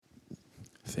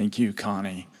Thank you,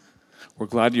 Connie. We're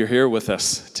glad you're here with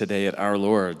us today at Our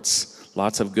Lord's.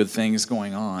 Lots of good things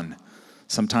going on.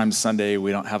 Sometimes Sunday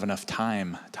we don't have enough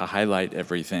time to highlight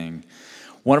everything.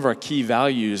 One of our key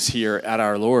values here at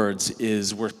Our Lord's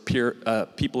is we're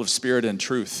people of spirit and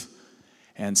truth.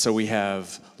 And so we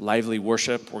have lively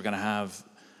worship. We're going to have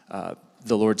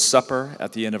the Lord's Supper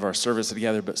at the end of our service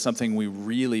together, but something we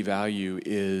really value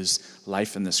is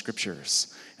life in the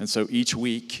Scriptures. And so each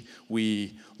week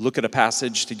we look at a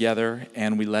passage together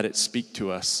and we let it speak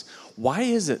to us. Why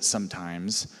is it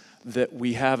sometimes that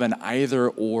we have an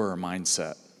either-or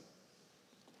mindset?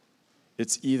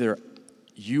 It's either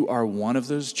you are one of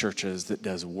those churches that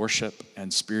does worship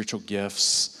and spiritual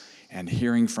gifts and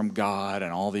hearing from God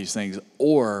and all these things,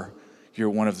 or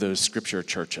you're one of those scripture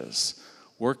churches.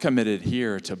 We're committed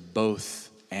here to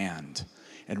both and.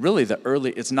 And really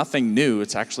it's nothing new,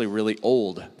 it's actually really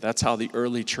old. That's how the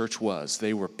early church was.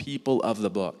 They were people of the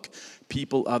book,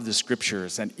 people of the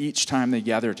scriptures. And each time they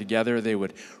gathered together, they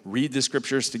would read the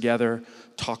scriptures together,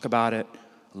 talk about it,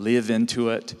 live into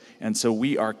it. And so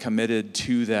we are committed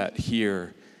to that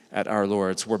here at Our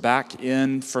Lord's. We're back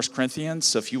in 1 Corinthians.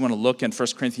 So if you want to look in 1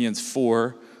 Corinthians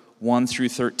 4, 1 through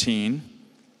 13,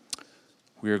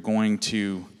 we are going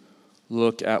to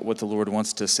look at what the Lord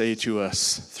wants to say to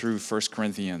us through 1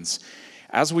 Corinthians.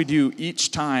 As we do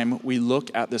each time we look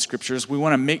at the scriptures, we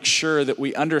want to make sure that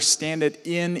we understand it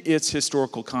in its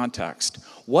historical context.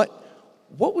 What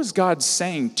was God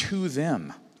saying to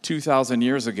them 2,000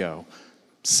 years ago?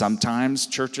 Sometimes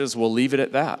churches will leave it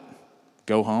at that.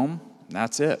 Go home,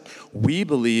 that's it. We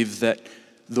believe that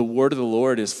the word of the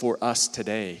Lord is for us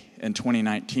today in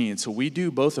 2019. So we do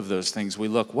both of those things. We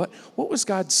look, what was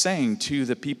God saying to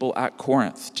the people at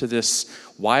Corinth, to this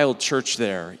wild church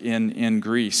there in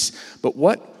Greece? But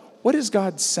what is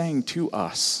God saying to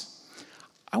us?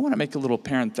 I want to make a little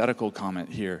parenthetical comment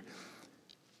here.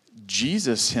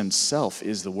 Jesus himself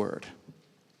is the word.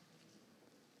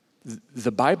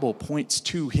 The Bible points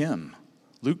to him.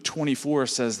 Luke 24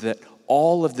 says that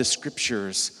all of the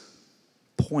scriptures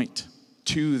point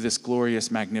to this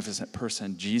glorious, magnificent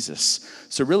person, Jesus.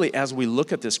 So really, as we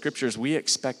look at the scriptures, we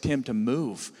expect him to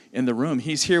move in the room.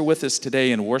 He's here with us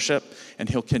today in worship, and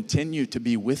he'll continue to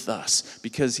be with us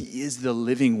because he is the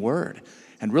living word.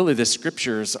 And really, the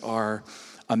scriptures are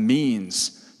a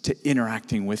means to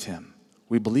interacting with him.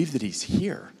 We believe that he's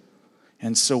here.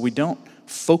 And so we don't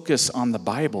focus on the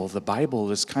Bible. The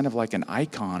Bible is kind of like an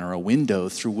icon or a window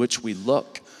through which we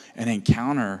look and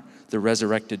encounter the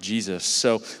resurrected Jesus.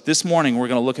 So this morning we're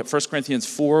going to look at 1 Corinthians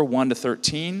 4, 1 to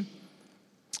 13.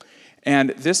 And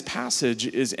this passage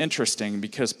is interesting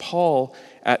because Paul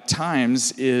at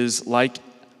times is like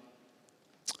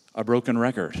a broken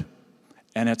record.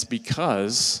 And it's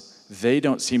because they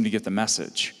don't seem to get the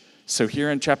message. So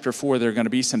here in chapter 4, there are going to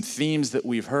be some themes that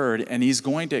we've heard, and he's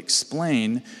going to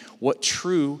explain what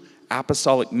true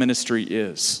apostolic ministry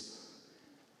is.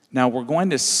 Now, we're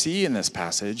going to see in this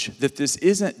passage that this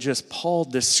isn't just Paul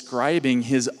describing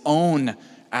his own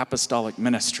apostolic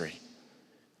ministry.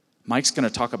 Mike's going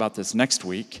to talk about this next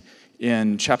week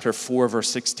in chapter 4, verse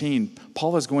 16.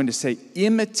 Paul is going to say,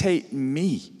 imitate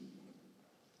me.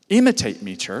 Imitate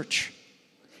me, church.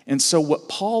 And so what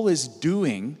Paul is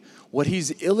doing, what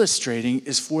he's illustrating,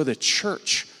 is for the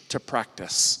church to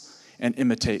practice and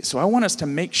imitate. So I want us to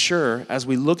make sure, as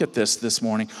we look at this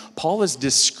morning, Paul is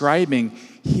describing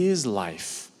his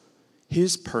life,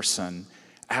 his person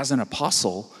as an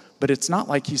apostle, but it's not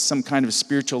like he's some kind of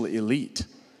spiritual elite.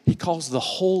 He calls the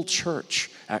whole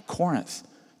church at Corinth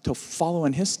to follow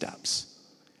in his steps.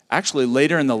 Actually,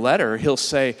 later in the letter, he'll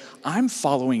say, I'm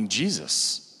following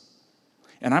Jesus,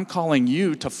 and I'm calling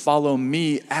you to follow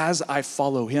me as I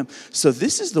follow him. So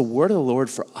this is the word of the Lord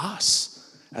for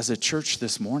us as a church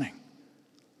this morning.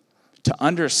 To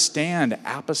understand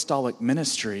apostolic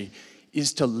ministry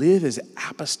is to live as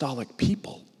apostolic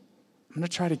people. I'm going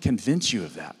to try to convince you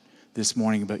of that this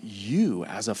morning, but you,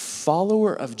 as a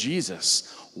follower of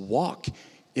Jesus, walk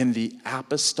in the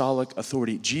apostolic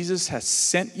authority. Jesus has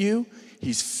sent you,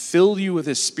 he's filled you with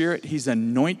his spirit, he's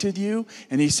anointed you,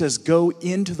 and he says, go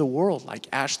into the world, like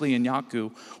Ashley and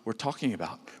Yaku were talking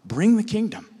about. Bring the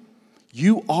kingdom.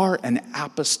 You are an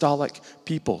apostolic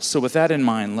people. So with that in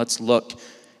mind, let's look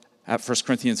at 1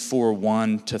 Corinthians 4,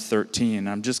 1 to 13.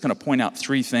 I'm just going to point out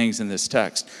three things in this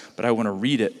text, but I want to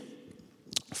read it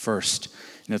first.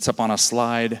 And it's up on a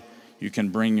slide. You can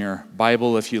bring your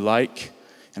Bible if you like.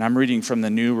 And I'm reading from the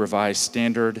New Revised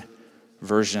Standard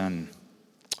Version.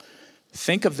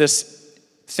 Think of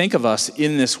us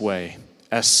in this way,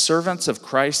 as servants of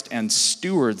Christ and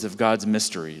stewards of God's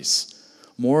mysteries.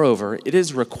 Moreover, it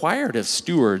is required of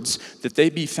stewards that they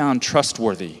be found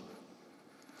trustworthy.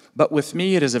 But with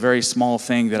me it is a very small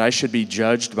thing that I should be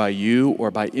judged by you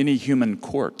or by any human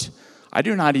court. I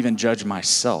do not even judge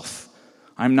myself.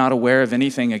 I am not aware of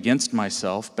anything against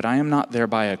myself, but I am not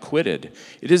thereby acquitted.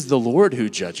 It is the Lord who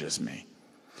judges me.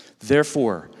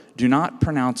 Therefore, do not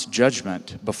pronounce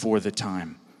judgment before the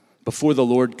time, before the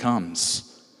Lord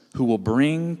comes, who will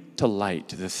bring to light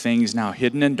the things now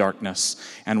hidden in darkness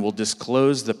and will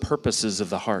disclose the purposes of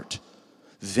the heart.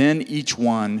 Then each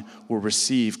one will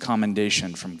receive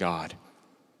commendation from God.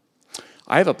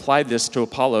 I have applied this to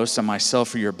Apollos and myself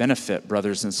for your benefit,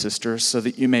 brothers and sisters, so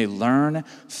that you may learn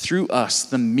through us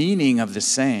the meaning of the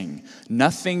saying,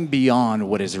 nothing beyond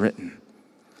what is written,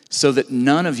 so that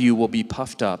none of you will be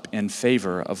puffed up in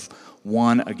favor of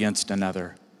one against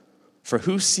another. For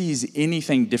who sees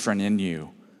anything different in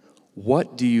you?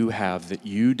 What do you have that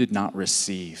you did not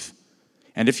receive?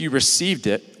 And if you received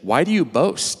it, why do you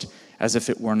boast as if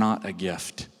it were not a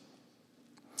gift?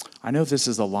 I know this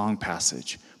is a long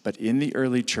passage, but in the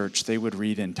early church, they would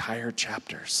read entire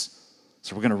chapters.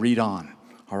 So we're going to read on,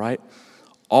 all right?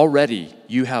 Already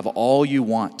you have all you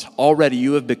want. Already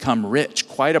you have become rich.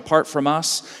 Quite apart from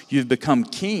us, you've become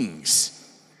kings.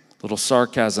 Little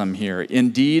sarcasm here.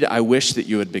 Indeed, I wish that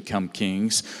you had become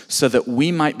kings so that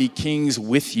we might be kings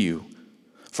with you.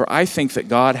 For I think that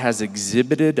God has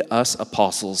exhibited us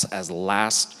apostles as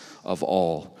last of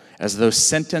all, as though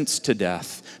sentenced to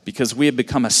death, because we have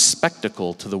become a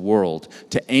spectacle to the world,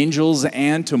 to angels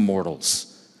and to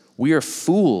mortals. We are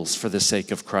fools for the sake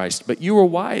of Christ, but you are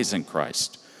wise in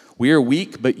Christ. We are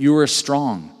weak, but you are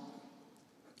strong.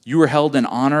 You are held in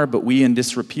honor, but we in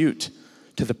disrepute.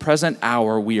 To the present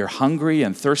hour, we are hungry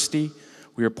and thirsty.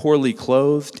 We are poorly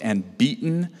clothed and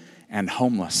beaten and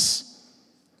homeless.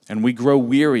 And we grow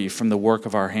weary from the work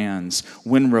of our hands.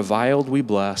 When reviled, we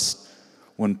bless.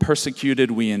 When persecuted,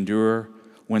 we endure.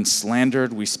 When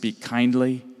slandered, we speak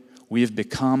kindly. We have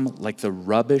become like the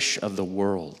rubbish of the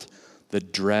world, the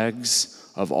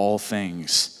dregs of all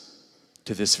things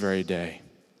to this very day.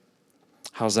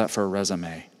 How's that for a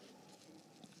resume?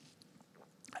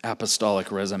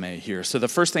 Apostolic resume here. So the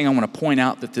first thing I want to point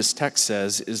out that this text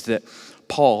says is that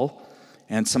Paul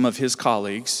and some of his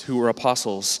colleagues who were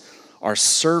apostles are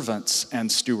servants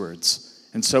and stewards.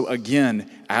 And so again,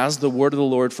 as the word of the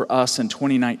Lord for us in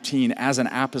 2019, as an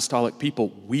apostolic people,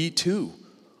 we too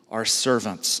are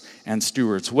servants and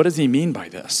stewards. What does he mean by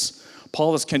this?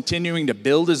 Paul is continuing to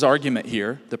build his argument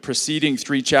here. The preceding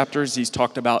 3 chapters, he's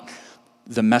talked about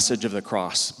the message of the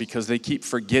cross because they keep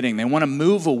forgetting. They want to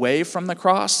move away from the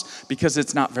cross because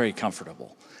it's not very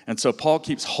comfortable. And so Paul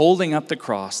keeps holding up the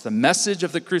cross, the message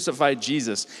of the crucified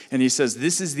Jesus, and he says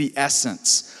this is the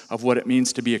essence of what it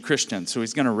means to be a Christian. So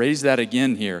he's going to raise that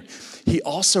again here. He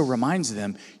also reminds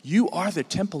them, you are the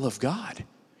temple of God.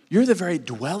 You're the very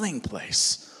dwelling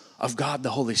place of God, the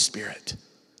Holy Spirit.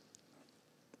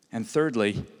 And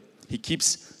thirdly, he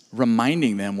keeps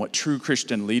reminding them what true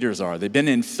Christian leaders are. They've been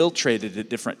infiltrated at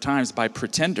different times by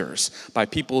pretenders, by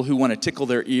people who want to tickle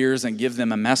their ears and give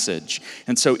them a message.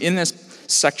 And so in this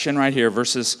section right here,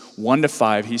 verses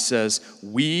 1-5, he says,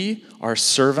 we are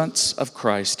servants of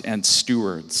Christ and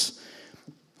stewards.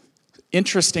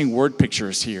 Interesting word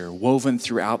pictures here woven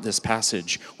throughout this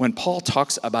passage. When Paul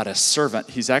talks about a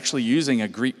servant, he's actually using a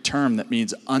Greek term that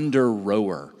means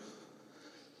under-rower.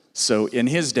 So in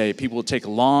his day, people would take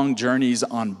long journeys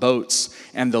on boats,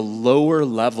 and the lower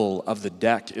level of the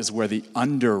deck is where the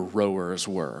under-rowers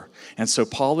were. And so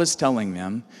Paul is telling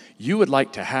them, you would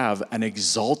like to have an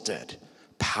exalted,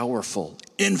 powerful,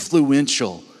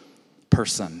 influential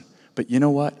person. But you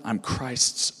know what? I'm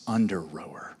Christ's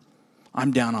under-rower.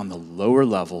 I'm down on the lower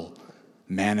level,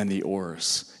 man in the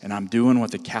oars, and I'm doing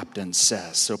what the captain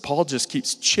says. So Paul just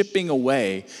keeps chipping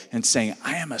away and saying,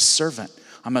 I am a servant.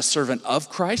 I'm a servant of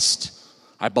Christ.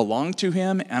 I belong to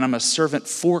him, and I'm a servant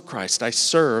for Christ. I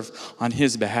serve on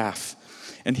his behalf.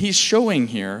 And he's showing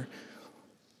here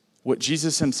what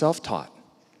Jesus himself taught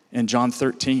in John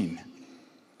 13.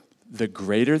 The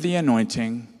greater the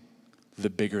anointing,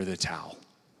 the bigger the towel.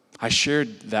 I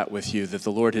shared that with you, that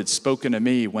the Lord had spoken to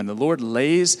me. When the Lord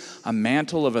lays a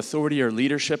mantle of authority or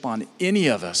leadership on any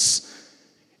of us,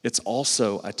 it's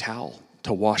also a towel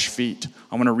to wash feet.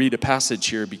 I want to read a passage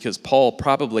here because Paul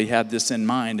probably had this in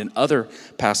mind in other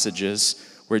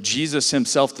passages where Jesus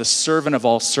himself, the servant of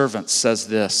all servants, says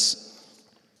this.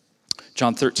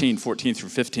 John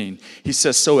 13:14-15. He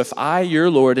says, so if I, your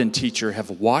Lord and teacher, have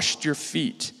washed your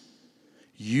feet,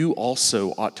 you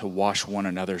also ought to wash one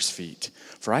another's feet.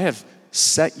 For I have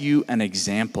set you an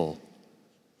example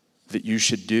that you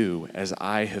should do as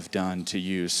I have done to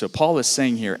you. So Paul is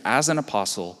saying here, as an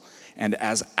apostle, and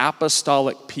as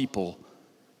apostolic people,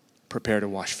 prepare to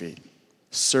wash feet.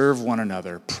 serve one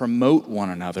another, promote one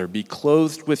another, be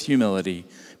clothed with humility,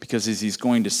 because as he's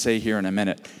going to say here in a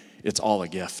minute, it's all a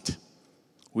gift.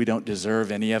 We don't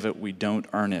deserve any of it. We don't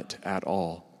earn it at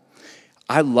all.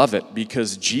 I love it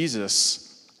because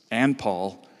Jesus and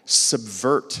Paul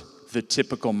subvert the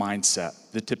typical mindset,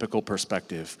 the typical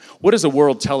perspective. What does the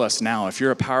world tell us now? If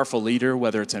you're a powerful leader,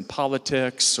 whether it's in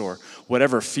politics or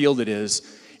whatever field it is,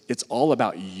 it's all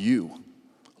about you.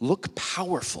 Look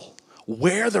powerful.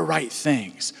 Wear the right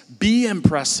things. Be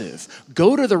impressive.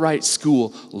 Go to the right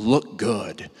school. Look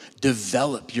good.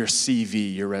 Develop your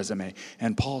CV, your resume.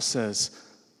 And Paul says,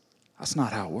 that's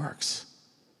not how it works.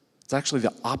 It's actually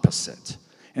the opposite.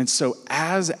 And so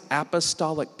as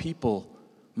apostolic people,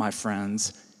 my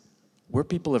friends, we're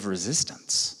people of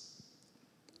resistance.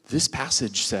 This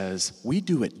passage says we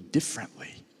do it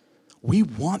differently. We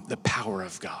want the power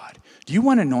of God. Do you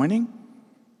want anointing?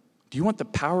 Do you want the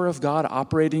power of God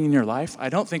operating in your life? I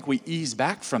don't think we ease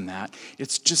back from that.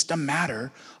 It's just a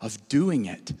matter of doing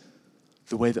it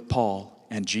the way that Paul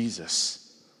and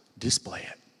Jesus display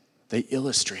it. They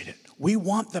illustrate it. We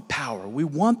want the power. We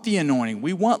want the anointing.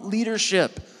 We want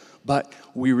leadership. But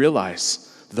we realize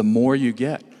the more you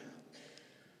get,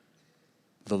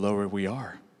 the lower we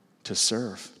are to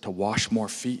serve, to wash more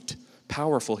feet.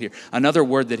 Powerful here. Another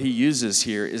word that he uses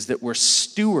here is that we're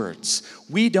stewards.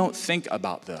 We don't think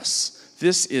about this.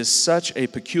 This is such a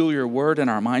peculiar word in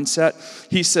our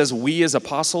mindset. He says we as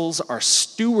apostles are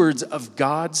stewards of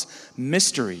God's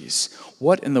mysteries.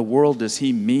 What in the world does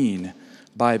he mean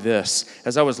by this?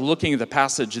 As I was looking at the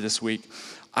passage this week,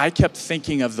 I kept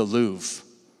thinking of the Louvre.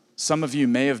 Some of you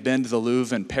may have been to the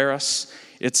Louvre in Paris.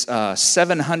 It's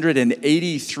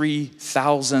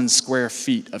 783,000 square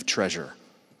feet of treasure.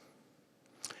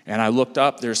 And I looked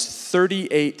up, there's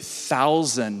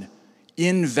 38,000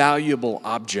 invaluable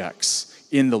objects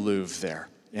in the Louvre there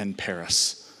in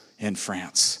Paris, in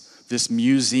France. This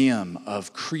museum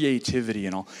of creativity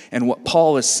and all. And what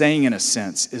Paul is saying in a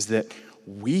sense is that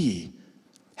we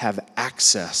have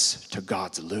access to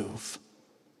God's Louvre.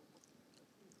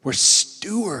 We're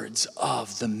stewards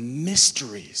of the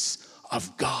mysteries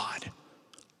of God.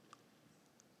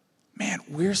 Man,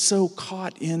 we're so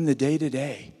caught in the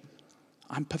day-to-day.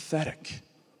 I'm pathetic.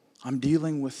 I'm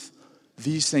dealing with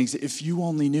these things. If you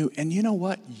only knew. And you know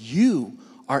what? You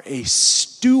are a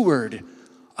steward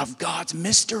of God's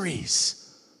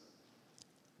mysteries.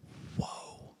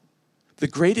 Whoa. The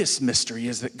greatest mystery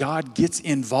is that God gets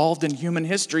involved in human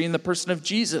history in the person of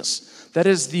Jesus. That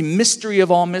is the mystery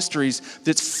of all mysteries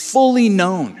that's fully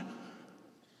known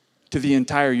to the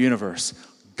entire universe.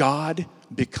 God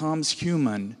becomes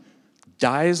human,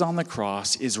 dies on the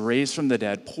cross, is raised from the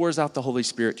dead, pours out the Holy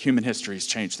Spirit, human history is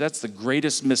changed. That's the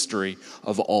greatest mystery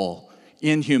of all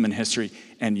in human history,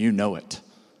 and you know it.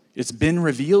 It's been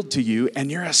revealed to you, and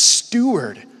you're a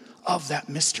steward of that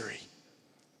mystery.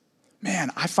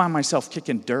 Man, I find myself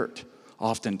kicking dirt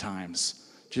oftentimes.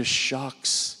 Just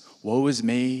shucks, woe is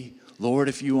me, Lord,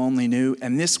 if you only knew.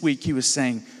 And this week he was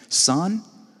saying, son,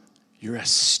 you're a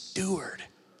steward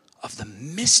of the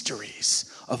mysteries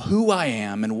of who I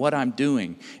am and what I'm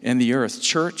doing in the earth.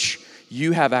 Church,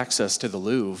 you have access to the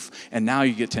Louvre, and now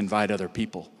you get to invite other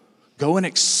people. Go and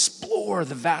explore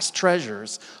the vast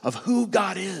treasures of who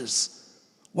God is,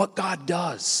 what God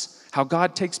does, how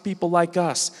God takes people like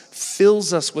us,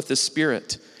 fills us with the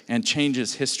Spirit, and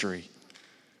changes history.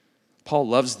 Paul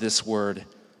loves this word,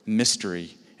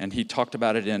 mystery, and he talked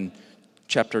about it in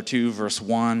chapter 2, verse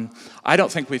 1. I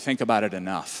don't think we think about it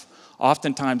enough.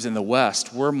 Oftentimes in the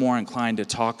West, we're more inclined to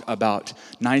talk about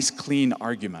nice, clean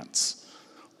arguments.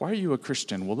 Why are you a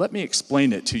Christian? Well, let me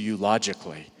explain it to you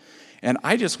logically. And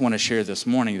I just want to share this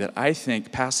morning that I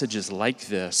think passages like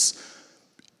this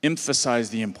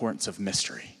emphasize the importance of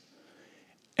mystery.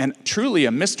 And truly,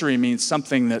 a mystery means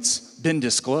something that's been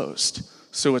disclosed.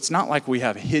 So it's not like we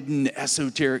have hidden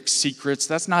esoteric secrets.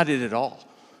 That's not it at all.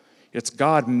 It's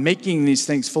God making these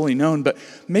things fully known, but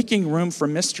making room for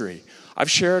mystery.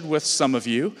 I've shared with some of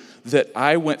you that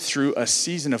I went through a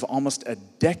season of almost a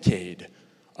decade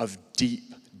of deep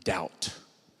doubt.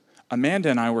 Amanda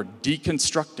and I were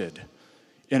deconstructed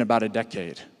in about a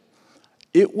decade.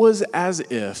 It was as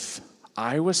if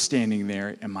I was standing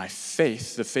there and my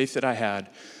faith, the faith that I had,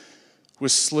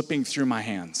 was slipping through my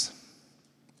hands.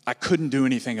 I couldn't do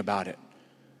anything about it.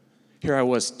 Here I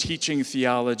was teaching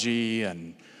theology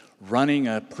and running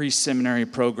a pre-seminary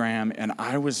program, and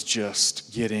I was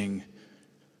just getting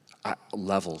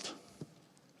leveled.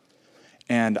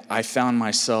 And I found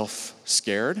myself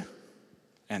scared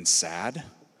and sad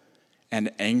and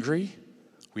angry.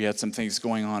 We had some things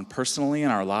going on personally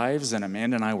in our lives, and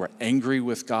Amanda and I were angry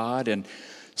with God. And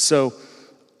so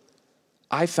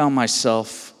I found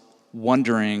myself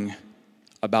wondering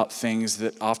about things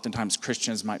that oftentimes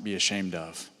Christians might be ashamed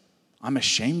of. I'm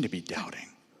ashamed to be doubting.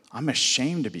 I'm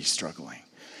ashamed to be struggling.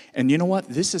 And you know what?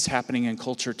 This is happening in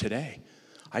culture today.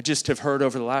 I just have heard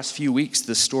over the last few weeks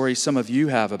the story some of you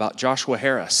have about Joshua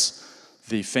Harris,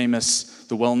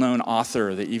 the well-known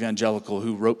author, the evangelical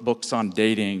who wrote books on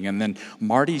dating, and then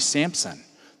Marty Sampson,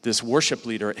 this worship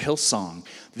leader at Hillsong.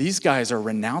 These guys are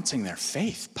renouncing their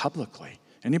faith publicly.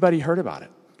 Anybody heard about it?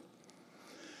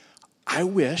 I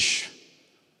wish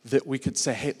that we could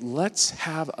say, hey, let's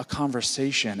have a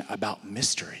conversation about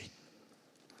mystery.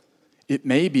 It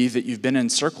may be that you've been in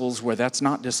circles where that's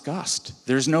not discussed.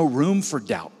 There's no room for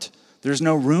doubt. There's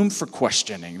no room for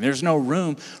questioning. There's no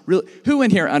room. Really, who in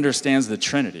here understands the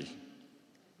Trinity?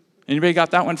 Anybody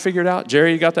got that one figured out?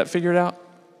 Jerry, you got that figured out?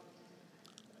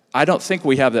 I don't think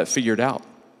we have that figured out.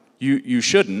 You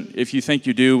shouldn't. If you think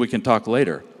you do, we can talk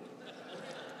later.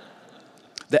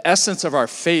 The essence of our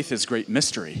faith is great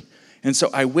mystery. And so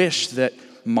I wish that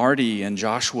Marty and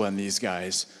Joshua and these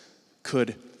guys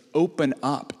could open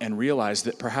up and realize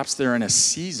that perhaps they're in a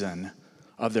season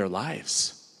of their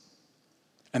lives.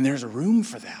 And there's room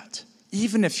for that.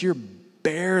 Even if you're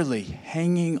barely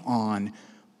hanging on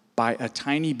by a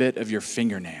tiny bit of your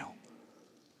fingernail,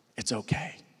 it's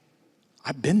okay.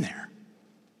 I've been there.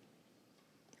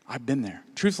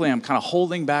 Truthfully, I'm kind of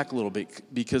holding back a little bit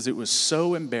because it was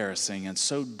so embarrassing and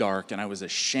so dark, and I was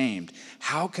ashamed.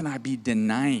 How can I be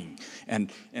denying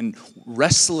and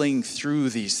wrestling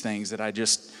through these things that I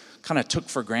just kind of took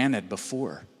for granted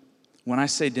before? When I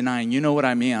say denying, you know what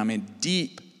I mean. I mean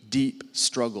deep, deep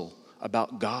struggle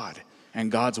about God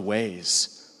and God's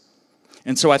ways.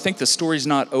 And so I think the story's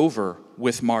not over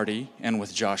with Marty and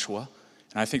with Joshua.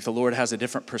 And I think the Lord has a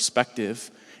different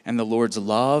perspective, and the Lord's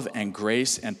love and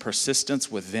grace and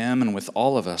persistence with them and with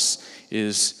all of us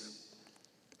is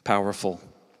powerful.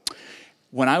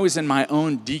 When I was in my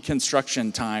own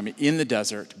deconstruction time in the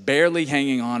desert, barely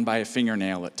hanging on by a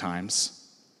fingernail at times,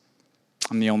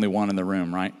 I'm the only one in the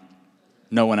room, right?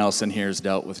 No one else in here has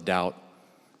dealt with doubt,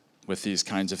 with these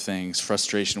kinds of things,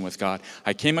 frustration with God.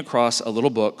 I came across a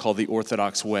little book called The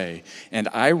Orthodox Way, and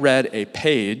I read a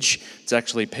page, it's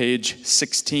actually page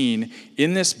 16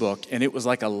 in this book, and it was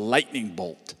like a lightning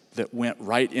bolt that went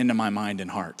right into my mind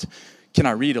and heart. Can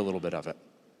I read a little bit of it?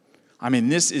 I mean,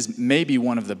 this is maybe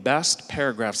one of the best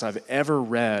paragraphs I've ever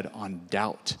read on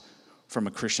doubt from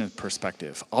a Christian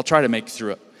perspective. I'll try to make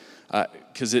through it,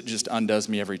 because it just undoes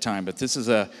me every time. But this is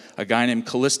a guy named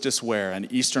Callistus Ware, an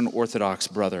Eastern Orthodox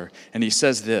brother, and he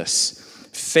says this: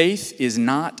 faith is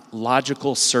not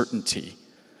logical certainty,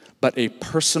 but a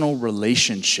personal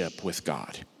relationship with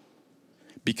God.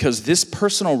 Because this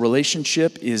personal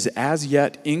relationship is as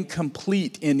yet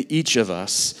incomplete in each of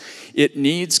us, it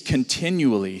needs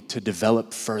continually to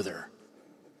develop further.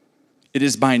 It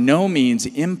is by no means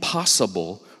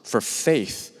impossible for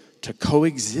faith to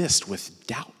coexist with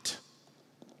doubt.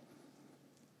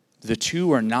 The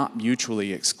two are not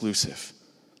mutually exclusive.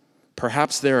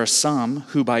 Perhaps there are some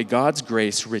who, by God's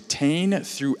grace, retain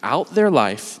throughout their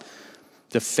life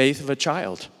the faith of a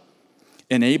child,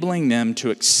 enabling them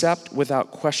to accept without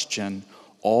question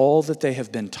all that they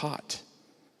have been taught.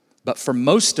 But for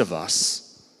most of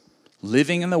us,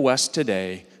 living in the West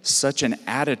today, such an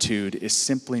attitude is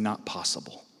simply not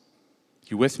possible.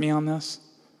 You with me on this?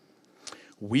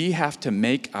 We have to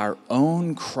make our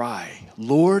own cry,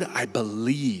 Lord, I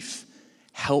believe,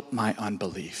 help my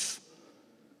unbelief.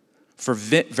 For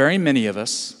very many of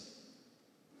us,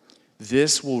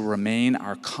 this will remain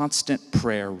our constant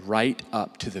prayer right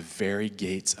up to the very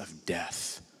gates of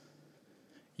death.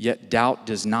 Yet doubt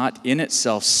does not in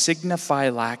itself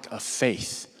signify lack of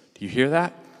faith. Do you hear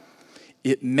that?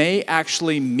 It may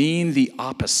actually mean the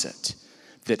opposite,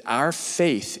 that our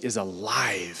faith is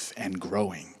alive and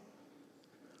growing.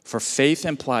 For faith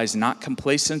implies not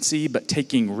complacency, but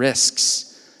taking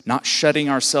risks, not shutting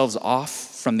ourselves off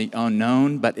from the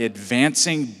unknown, but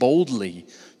advancing boldly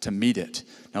to meet it.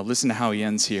 Now listen to how he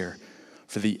ends here.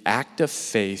 For the act of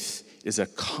faith is a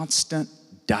constant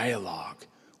dialogue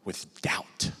with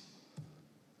doubt.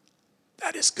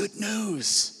 That is good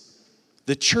news.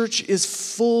 The church is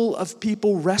full of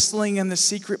people wrestling in the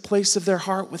secret place of their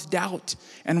heart with doubt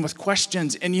and with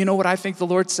questions. And you know what I think the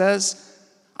Lord says?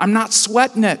 I'm not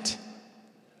sweating it.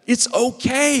 It's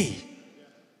okay.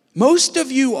 Most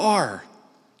of you are.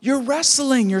 You're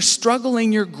wrestling, you're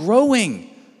struggling, you're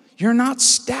growing. You're not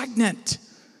stagnant.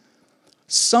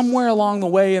 Somewhere along the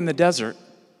way in the desert,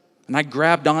 and I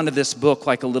grabbed onto this book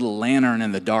like a little lantern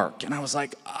in the dark, and I was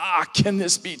like, can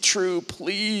this be true?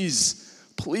 Please,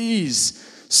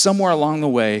 please. Somewhere along the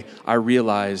way, I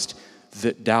realized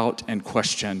that doubt and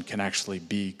question can actually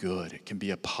be good. It can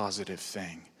be a positive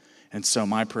thing. And so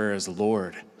my prayer is,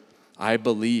 Lord, I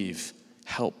believe,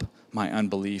 help my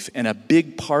unbelief. And a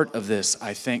big part of this,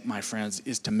 I think, my friends,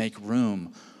 is to make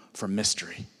room for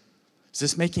mystery. Is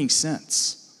this making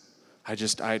sense?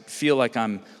 I feel like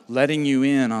I'm letting you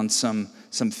in on some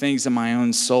things in my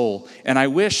own soul. And I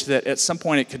wish that at some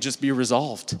point it could just be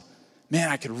resolved. Man,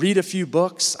 I could read a few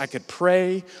books. I could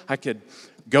pray. I could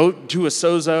go to a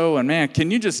sozo. And man,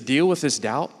 can you just deal with this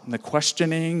doubt and the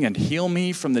questioning and heal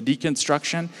me from the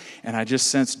deconstruction? And I just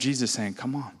sense Jesus saying,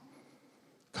 come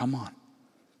on.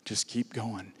 Just keep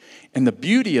going. And the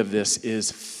beauty of this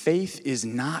is faith is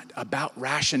not about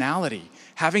rationality,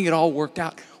 having it all worked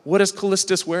out. What does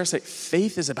Callistus Ware say?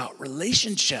 Faith is about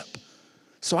relationship.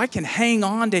 So I can hang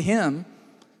on to him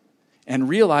and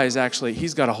realize actually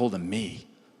he's got a hold of me.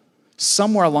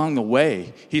 Somewhere along the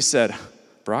way, he said,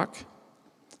 Brock,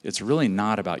 it's really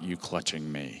not about you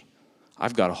clutching me.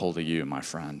 I've got a hold of you, my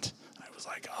friend. I was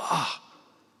like,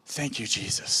 thank you,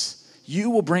 Jesus. You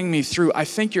will bring me through. I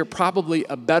think you're probably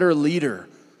a better leader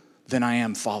than I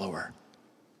am follower.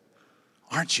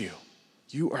 Aren't you?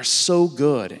 You are so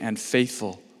good and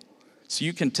faithful. So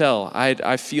you can tell,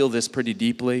 I feel this pretty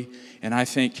deeply. And I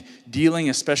think dealing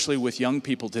especially with young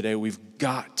people today, we've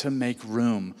got to make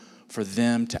room for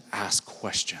them to ask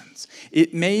questions.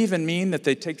 It may even mean that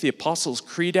they take the Apostles'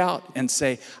 Creed out and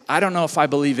say, I don't know if I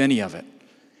believe any of it.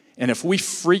 And if we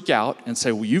freak out and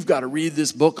say, well, you've got to read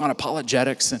this book on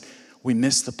apologetics, and we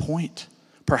miss the point.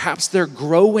 Perhaps they're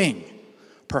growing.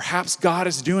 Perhaps God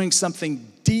is doing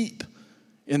something deep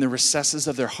in the recesses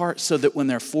of their heart so that when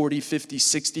they're 40, 50,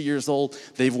 60 years old,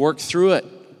 they've worked through it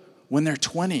when they're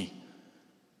 20.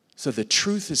 So the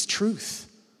truth is truth.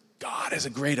 God is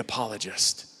a great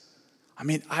apologist. I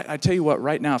mean, I tell you what,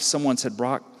 right now, if someone said,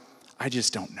 Brock, I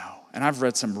just don't know. And I've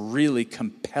read some really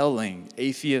compelling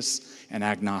atheists and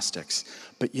agnostics.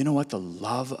 But you know what? The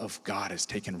love of God has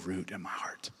taken root in my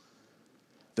heart.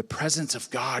 The presence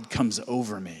of God comes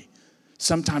over me,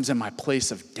 sometimes in my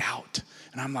place of doubt.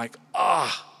 And I'm like,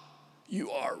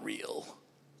 you are real.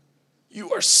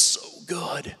 You are so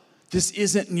good. This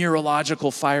isn't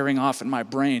neurological firing off in my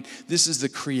brain. This is the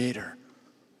Creator.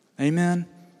 Amen?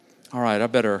 All right, I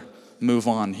better move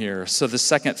on here. So the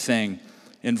second thing,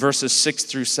 in verses 6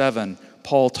 through 7,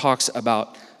 Paul talks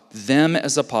about them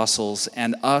as apostles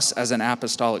and us as an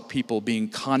apostolic people being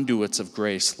conduits of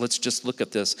grace. Let's just look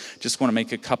at this. Just want to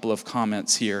make a couple of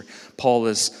comments here. Paul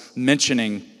is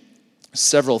mentioning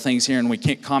several things here, and we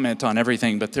can't comment on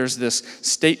everything, but there's this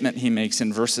statement he makes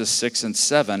in verses 6 and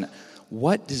 7.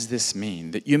 What does this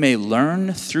mean? That you may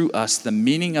learn through us the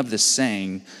meaning of the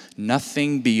saying,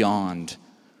 nothing beyond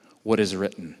what is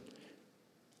written.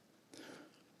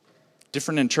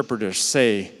 Different interpreters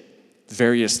say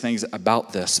various things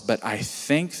about this, but I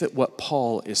think that what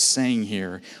Paul is saying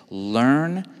here,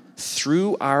 learn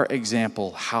through our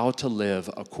example how to live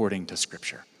according to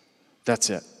Scripture. That's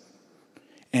it.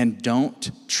 And don't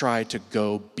try to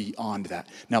go beyond that.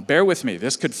 Now, bear with me.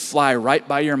 This could fly right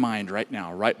by your mind right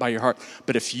now, right by your heart.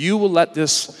 But if you will let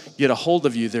this get a hold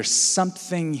of you, there's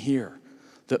something here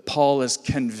that Paul is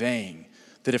conveying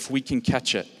that if we can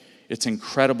catch it, it's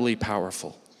incredibly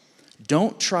powerful.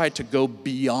 Don't try to go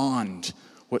beyond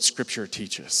what Scripture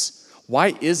teaches.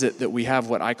 Why is it that we have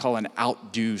what I call an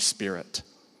outdo spirit?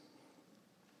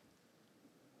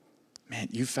 Man,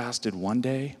 you fasted one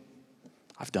day,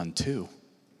 I've done 2.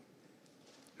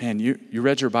 Man, you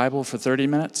read your Bible for 30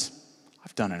 minutes?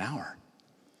 I've done an hour.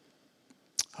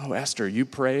 Oh, Esther, you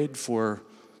prayed for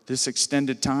this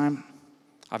extended time?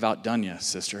 I've outdone you,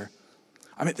 sister.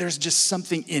 I mean, there's just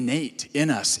something innate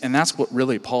in us, and that's what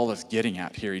really Paul is getting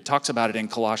at here. He talks about it in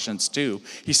Colossians 2.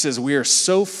 He says, we are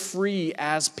so free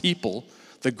as people,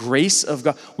 the grace of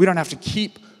God. We don't have to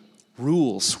keep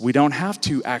rules. We don't have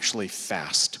to actually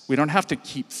fast. We don't have to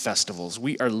keep festivals.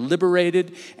 We are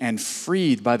liberated and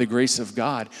freed by the grace of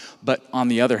God. But on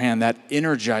the other hand, that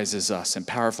energizes us in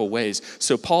powerful ways.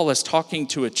 So Paul is talking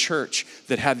to a church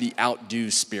that had the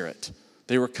outdo spirit.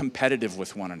 They were competitive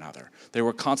with one another. They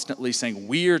were constantly saying,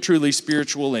 we are truly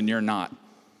spiritual and you're not.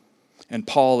 And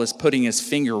Paul is putting his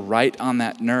finger right on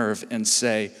that nerve and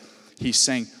he's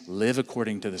saying, live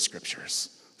according to the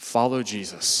Scriptures. Follow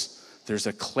Jesus. There's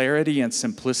a clarity and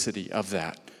simplicity of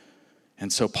that.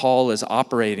 And so Paul is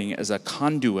operating as a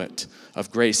conduit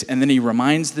of grace. And then he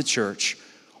reminds the church,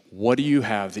 what do you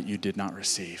have that you did not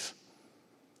receive?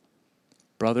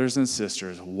 Brothers and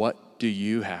sisters, what do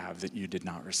you have that you did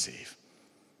not receive?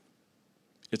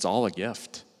 It's all a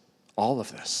gift. All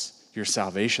of this. Your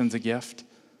salvation's a gift.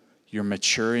 Your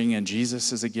maturing in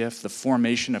Jesus is a gift. The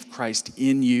formation of Christ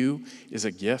in you is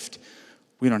a gift.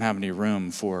 we don't have any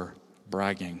room for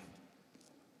bragging.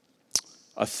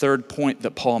 A third point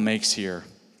that Paul makes here,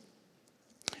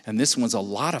 and this one's a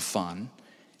lot of fun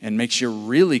and makes you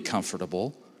really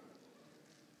comfortable,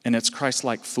 and it's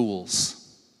Christ-like fools.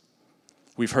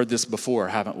 We've heard this before,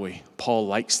 haven't we? Paul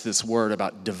likes this word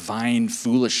about divine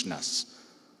foolishness.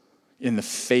 In the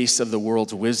face of the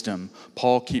world's wisdom,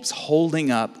 Paul keeps holding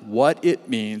up what it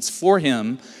means for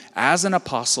him as an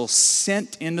apostle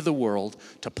sent into the world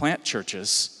to plant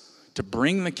churches, to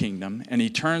bring the kingdom, and he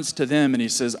turns to them and he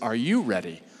says, are you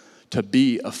ready to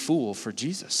be a fool for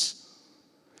Jesus?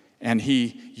 And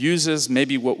he uses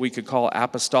maybe what we could call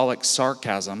apostolic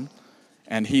sarcasm,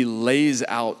 and he lays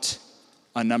out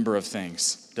a number of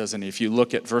things, doesn't he? If you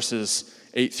look at verses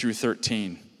 8 through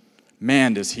 13,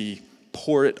 man, does he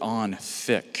pour it on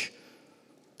thick.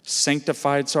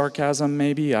 Sanctified sarcasm,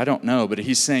 maybe? I don't know. But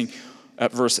he's saying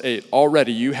at verse 8,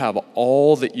 already you have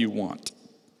all that you want.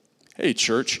 Hey,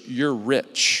 church, you're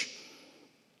rich.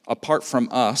 Apart from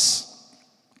us,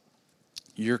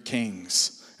 you're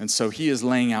kings. And so he is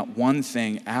laying out one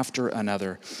thing after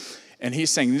another. And he's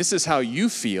saying, this is how you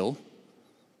feel.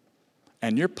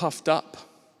 And you're puffed up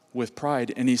with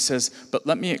pride. And he says, but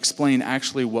let me explain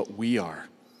actually what we are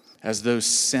as those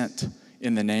sent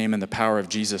in the name and the power of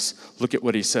Jesus. Look at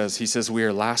what he says. He says, we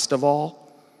are last of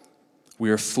all.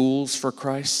 We are fools for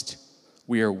Christ.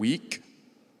 We are weak.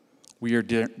 We are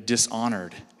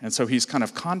dishonored. And so he's kind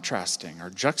of contrasting or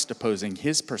juxtaposing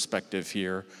his perspective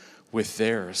here with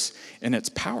theirs. And it's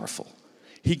powerful.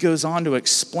 He goes on to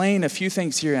explain a few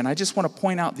things here. And I just want to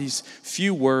point out these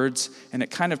few words. And it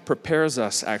kind of prepares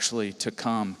us actually to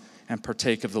come and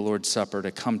partake of the Lord's Supper, to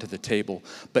come to the table.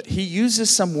 But he uses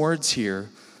some words here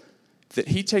that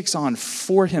he takes on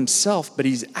for himself, but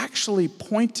he's actually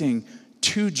pointing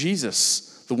to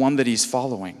Jesus, the one that he's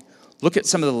following. Look at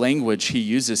some of the language he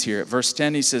uses here. At verse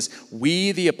 10, he says,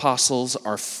 we, the apostles,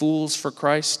 are fools for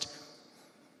Christ.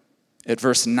 At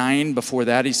verse 9, before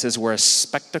that, he says, we're a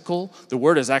spectacle. The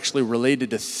word is actually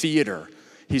related to theater.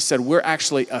 He said, we're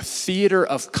actually a theater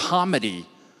of comedy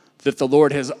that the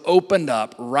Lord has opened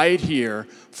up right here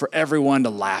for everyone to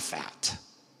laugh at.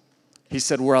 He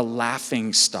said, we're a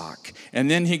laughing stock. And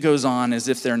then he goes on as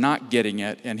if they're not getting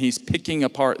it, and he's picking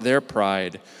apart their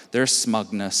pride, their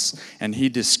smugness, and he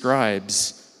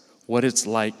describes what it's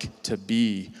like to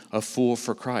be a fool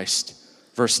for Christ.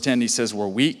 Verse 10, he says, we're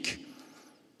weak.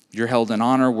 You're held in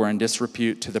honor. We're in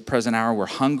disrepute to the present hour. We're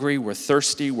hungry. We're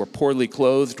thirsty. We're poorly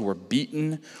clothed. We're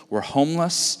beaten. We're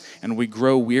homeless, and we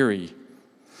grow weary.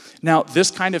 Now,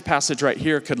 this kind of passage right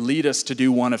here could lead us to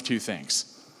do one of two things.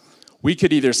 We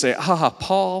could either say,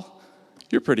 Paul,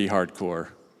 you're pretty hardcore.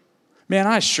 Man,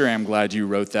 I sure am glad you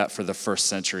wrote that for the first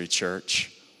century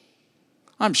church.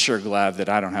 I'm sure glad that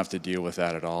I don't have to deal with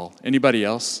that at all. Anybody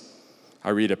else? I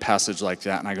read a passage like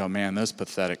that and I go, man, those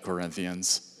pathetic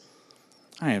Corinthians.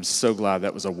 I am so glad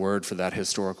that was a word for that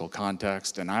historical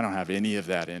context, and I don't have any of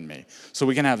that in me. So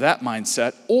we can have that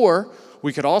mindset, or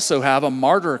we could also have a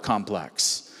martyr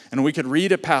complex, and we could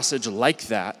read a passage like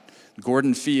that.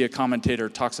 Gordon Fee, a commentator,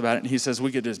 talks about it, and he says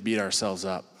we could just beat ourselves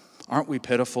up. Aren't we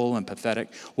pitiful and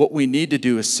pathetic? What we need to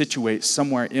do is situate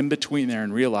somewhere in between there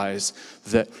and realize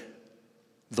that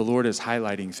the Lord is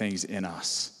highlighting things in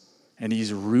us, and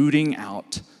he's rooting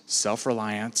out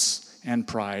self-reliance and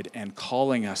pride and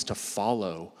calling us to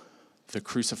follow the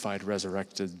crucified,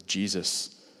 resurrected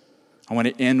Jesus. I want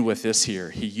to end with this here.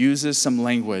 He uses some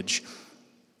language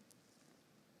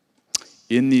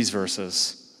in these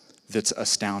verses that's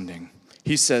astounding.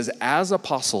 He says, as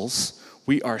apostles,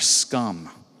 we are scum.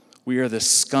 We are the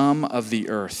scum of the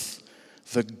earth,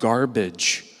 the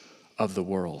garbage of the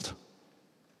world.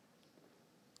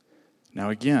 Now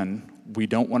again, we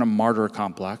don't want a martyr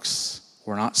complex.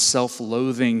 We're not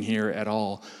self-loathing here at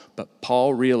all. But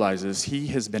Paul realizes he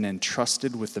has been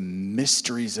entrusted with the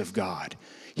mysteries of God.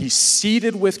 He's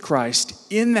seated with Christ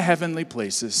in the heavenly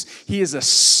places. He is a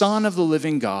son of the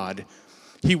living God.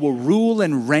 He will rule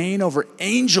and reign over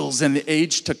angels in the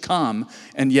age to come,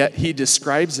 and yet he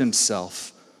describes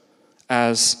himself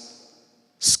as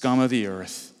scum of the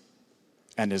earth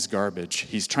and as garbage.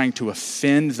 He's trying to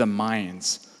offend the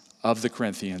minds of the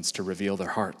Corinthians to reveal their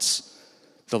hearts.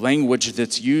 The language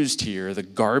that's used here, the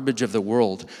garbage of the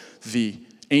world, the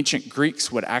ancient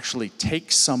Greeks would actually take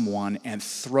someone and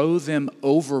throw them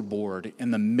overboard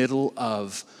in the middle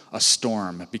of a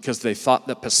storm because they thought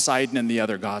that Poseidon and the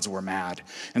other gods were mad.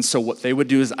 And so what they would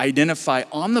do is identify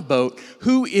on the boat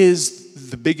who is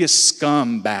the biggest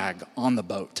scumbag on the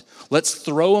boat. Let's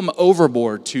throw him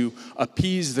overboard to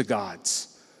appease the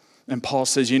gods. And Paul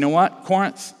says, you know what,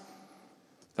 Corinth?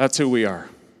 That's who we are.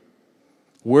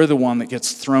 We're the one that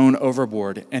gets thrown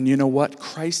overboard. And you know what?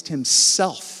 Christ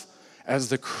himself, as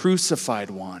the crucified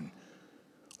one,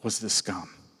 was the scum,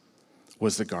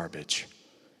 was the garbage.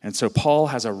 And so Paul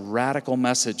has a radical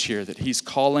message here that he's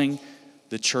calling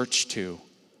the church to.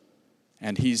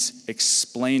 And he's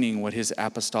explaining what his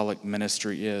apostolic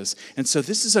ministry is. And so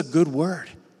this is a good word.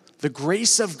 The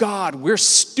grace of God. We're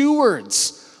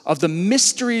stewards of the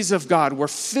mysteries of God. We're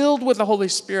filled with the Holy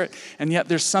Spirit. And yet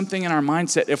there's something in our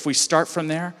mindset. If we start from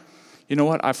there, you know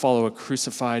what? I follow a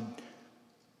crucified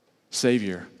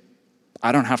Savior.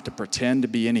 I don't have to pretend to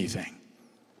be anything.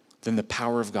 Then the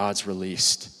power of God's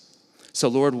released. So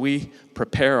Lord, we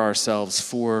prepare ourselves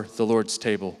for the Lord's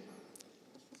table.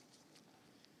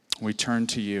 We turn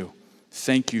to you.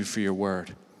 Thank you for your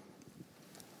word.